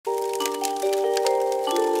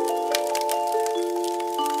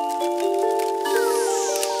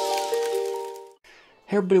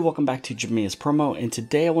Hey everybody, welcome back to Jamia's Promo, and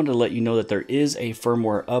today I wanted to let you know that there is a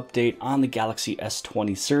firmware update on the Galaxy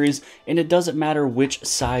S20 series, and it doesn't matter which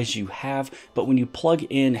size you have, but when you plug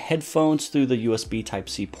in headphones through the USB Type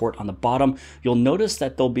C port on the bottom, you'll notice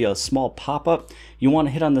that there'll be a small pop-up. You want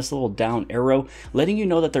to hit on this little down arrow, letting you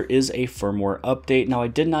know that there is a firmware update. Now, I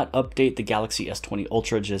did not update the Galaxy S20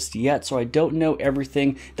 Ultra just yet, so I don't know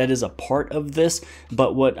everything that is a part of this,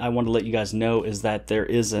 but what I want to let you guys know is that there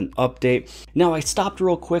is an update. Now, I stopped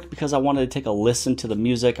real quick because I wanted to take a listen to the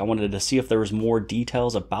music. I wanted to see if there was more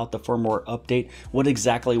details about the firmware update. What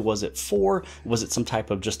exactly was it for? Was it some type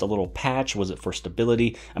of just a little patch? Was it for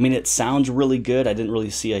stability? I mean, it sounds really good. I didn't really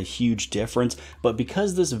see a huge difference, but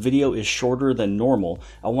because this video is shorter than normal,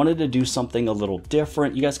 I wanted to do something a little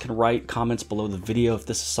different. You guys can write comments below the video if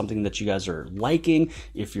this is something that you guys are liking,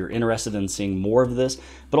 if you're interested in seeing more of this,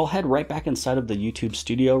 but I'll head right back inside of the YouTube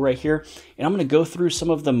studio right here, and I'm going to go through some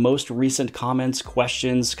of the most recent comments, questions,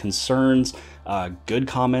 concerns, good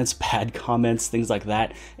comments, bad comments, things like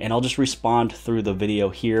that, and I'll just respond through the video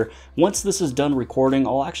here. Once this is done recording,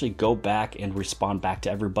 I'll actually go back and respond back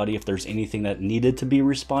to everybody if there's anything that needed to be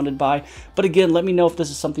responded by. But again, let me know if this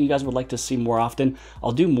is something you guys would like to see more often.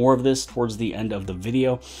 I'll do more of this towards the end of the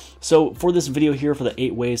video. So for this video here, for the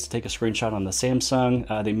 8 ways to take a screenshot on the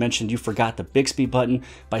Samsung, they mentioned you forgot the Bixby button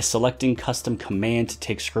by selecting custom command to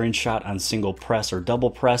take screenshot on single press or double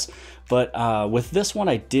press. But with this one,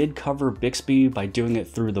 I did cover Bixby by doing it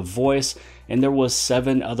through the voice, and there was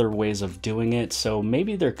 7 other ways of doing it. So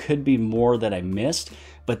maybe there could be more that I missed,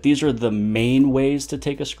 but these are the main ways to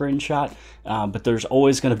take a screenshot. But there's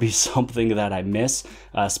always going to be something that I miss,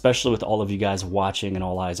 especially with all of you guys watching and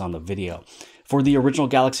all eyes on the video. For the original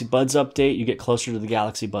Galaxy Buds update, you get closer to the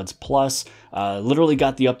Galaxy Buds Plus. Literally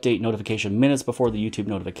got the update notification minutes before the YouTube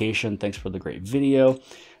notification. Thanks for the great video.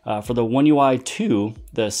 For the One UI 2,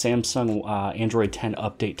 the Samsung Android 10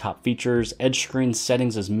 update top features, edge screen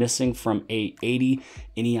settings is missing from A80.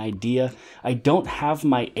 Any idea? I don't have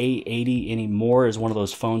my A80 anymore as one of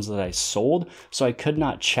those phones that I sold, so I could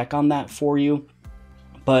not check on that for you.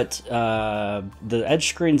 But the edge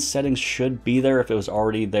screen settings should be there if it was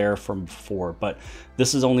already there from before. But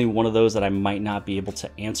this is only one of those that I might not be able to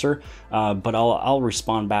answer, but I'll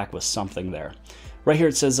respond back with something there. Right here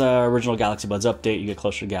it says original Galaxy Buds update. You get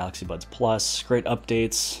closer to Galaxy Buds Plus. Great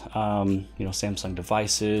updates. You know, Samsung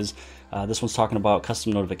devices. This one's talking about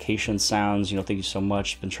custom notification sounds. You know, thank you so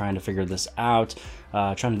much. Been trying to figure this out.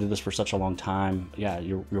 Trying to do this for such a long time. Yeah,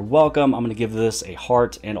 you're welcome. I'm going to give this a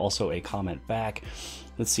heart and also a comment back.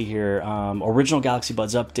 Let's see here. Original Galaxy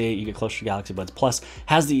Buds update. You get closer to Galaxy Buds Plus.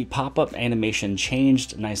 Has the pop-up animation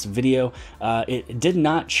changed? Nice video. It did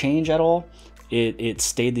not change at all. It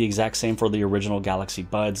stayed the exact same for the original Galaxy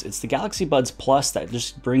Buds. It's the Galaxy Buds Plus that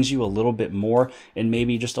just brings you a little bit more and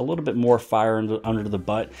maybe just a little bit more fire under the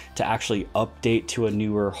butt to actually update to a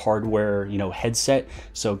newer hardware, you know, headset.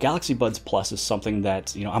 So Galaxy Buds Plus is something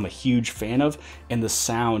that, you know, I'm a huge fan of, and the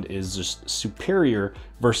sound is just superior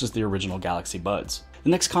versus the original Galaxy Buds. The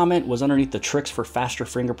next comment was underneath the tricks for faster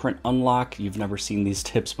fingerprint unlock. You've never seen these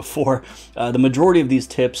tips before. The majority of these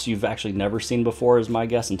tips you've actually never seen before is my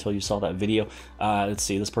guess until you saw that video. Let's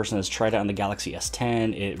see, this person has tried it on the Galaxy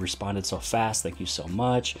S10. It responded so fast. Thank you so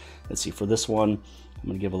much. Let's see, for this one, I'm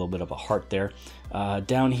gonna give a little bit of a heart there.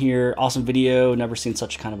 Down here, awesome video. Never seen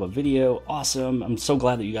such kind of a video. Awesome. I'm so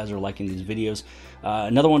glad that you guys are liking these videos.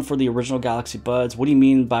 Another one for the original Galaxy Buds. What do you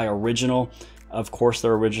mean by original? Of course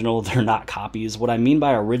they're original, they're not copies. What I mean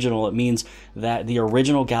by original, it means that the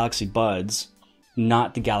original Galaxy Buds,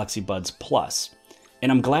 not the Galaxy Buds Plus.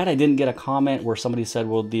 And I'm glad I didn't get a comment where somebody said,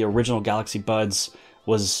 well, the original Galaxy Buds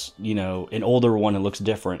was, you know, an older one, it looks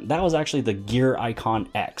different. That was actually the Gear Icon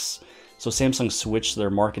X. So Samsung switched their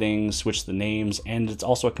marketing, switched the names, and it's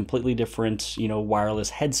also a completely different, you know, wireless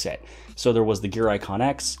headset. So there was the Gear Icon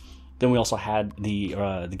X, then we also had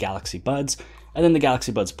the Galaxy Buds, and then the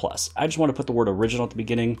Galaxy Buds Plus. I just want to put the word original at the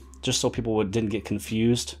beginning, just so people didn't get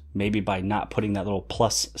confused, maybe by not putting that little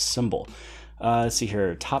plus symbol. Let's see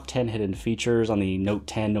here, top 10 hidden features on the Note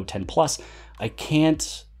 10, Note 10 Plus. I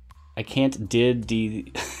can't did the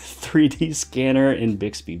 3D scanner in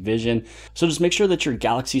Bixby Vision. So just make sure that your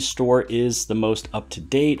Galaxy Store is the most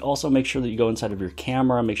up-to-date. Also make sure that you go inside of your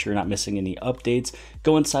camera, make sure you're not missing any updates.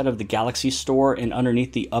 Go inside of the Galaxy Store, and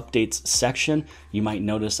underneath the updates section, you might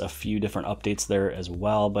notice a few different updates there as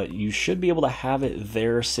well, but you should be able to have it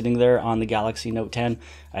there, sitting there on the Galaxy Note 10.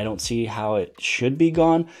 I don't see how it should be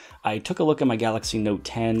gone. I took a look at my Galaxy Note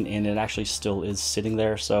 10 and it actually still is sitting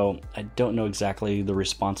there, so I don't know exactly the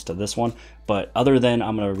response to this one, but other than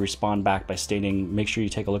I'm going to respond back by stating make sure you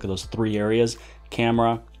take a look at those 3 areas: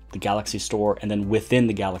 camera, the Galaxy Store, and then within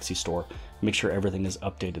the Galaxy Store, make sure everything is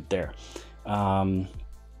updated there.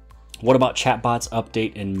 What about chatbots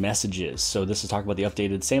update and messages? So this is talking about the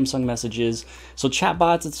updated Samsung messages. So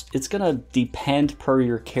chatbots, it's gonna depend per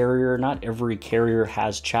your carrier. Not every carrier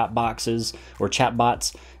has chat boxes or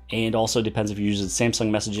chatbots, and also depends if you use Samsung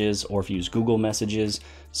messages or if you use Google messages.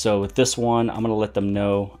 So with this one, I'm gonna let them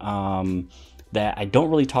know that I don't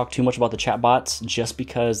really talk too much about the chatbots just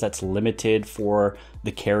because that's limited for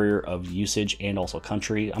the carrier of usage and also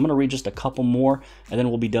country. I'm gonna read just a couple more and then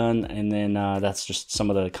we'll be done. And then that's just some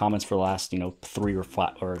of the comments for the last 3 or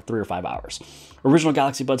 5 hours. Original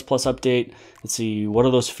Galaxy Buds Plus update. Let's see, what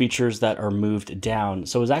are those features that are moved down?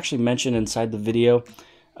 So it was actually mentioned inside the video.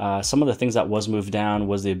 Some of the things that was moved down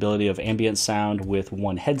was the ability of ambient sound with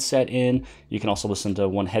one headset in. You can also listen to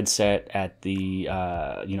one headset at the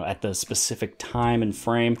at the specific time and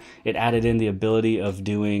frame. It added in the ability of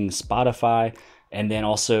doing Spotify, and then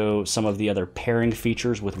also some of the other pairing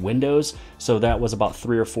features with Windows. So that was about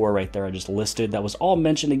 3 or 4 right there I just listed. That was all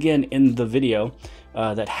mentioned again in the video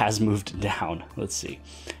that has moved down. Let's see.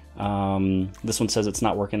 This one says it's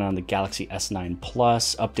not working on the Galaxy S9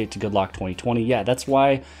 Plus. Update to Good Lock 2020. Yeah, that's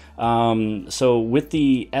why. So with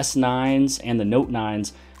the S9s and the Note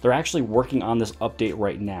 9s, they're actually working on this update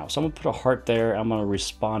right now. So I'm gonna put a heart there. I'm gonna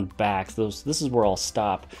respond back. This is where I'll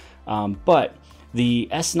stop. But the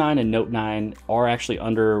S9 and Note 9 are actually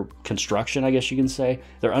under construction, I guess you can say.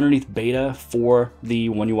 They're underneath beta for the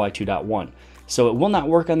One UI 2.1. So it will not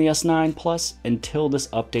work on the S9 Plus until this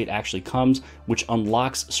update actually comes, which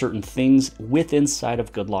unlocks certain things inside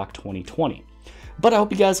of Good Lock 2020. But I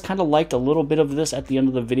hope you guys kind of liked a little bit of this at the end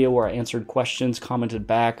of the video where I answered questions, commented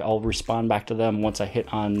back. I'll respond back to them once I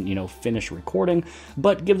hit on, finish recording.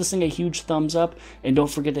 But give this thing a huge thumbs up, and don't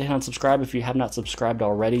forget to hit on subscribe if you have not subscribed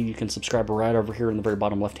already. You can subscribe right over here in the very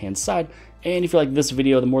bottom left-hand side. And if you like this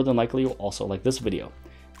video, then more than likely you'll also like this video.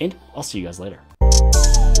 And I'll see you guys later.